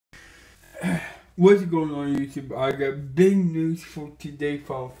What's going on YouTube? I got big news for today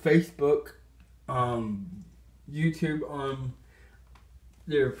from Facebook. YouTube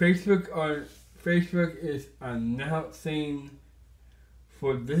their Facebook is announcing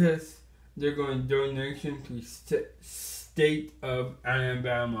for this they're going to donation to state of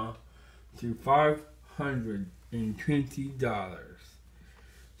Alabama to $520.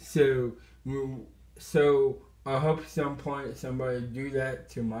 So I hope at some point somebody do that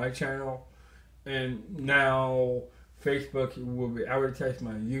to my channel. And now Facebook will be advertising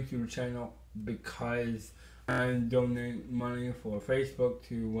my YouTube channel because I'm donating money for Facebook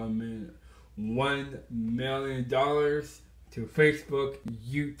to $1 million to Facebook,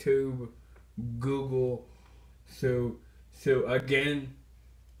 YouTube, Google. So again,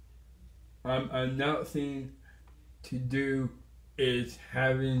 I'm announcing to do is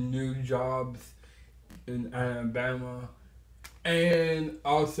having new jobs in Alabama, and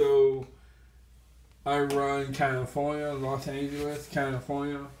also I run California, Los Angeles,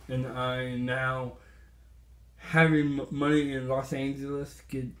 California, and I now having money in Los Angeles,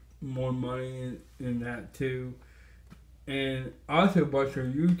 get more money in that too. And also a bunch of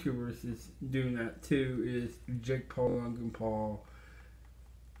YouTubers is doing that too, is Jake Paul, Logan Paul,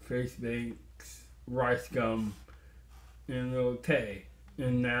 Face Banks, Rice Gum, and Lil Tay.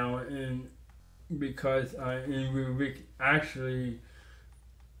 And now, and because Real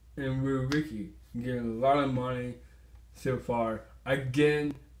Ricky getting a lot of money so far.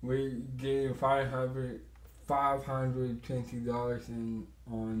 Again, we're getting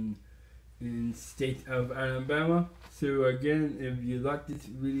 $520 in state of Alabama. So again, if you like this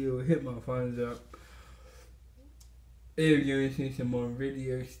video, hit my thumbs up. If you want to see some more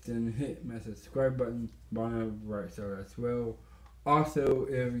videos, then hit my subscribe button on the right side as well. Also,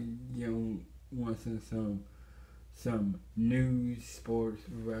 if you want some news, sports,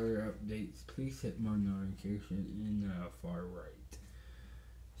 weather updates, please hit my notification in the far right.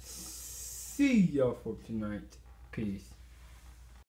 See y'all for tonight. Peace.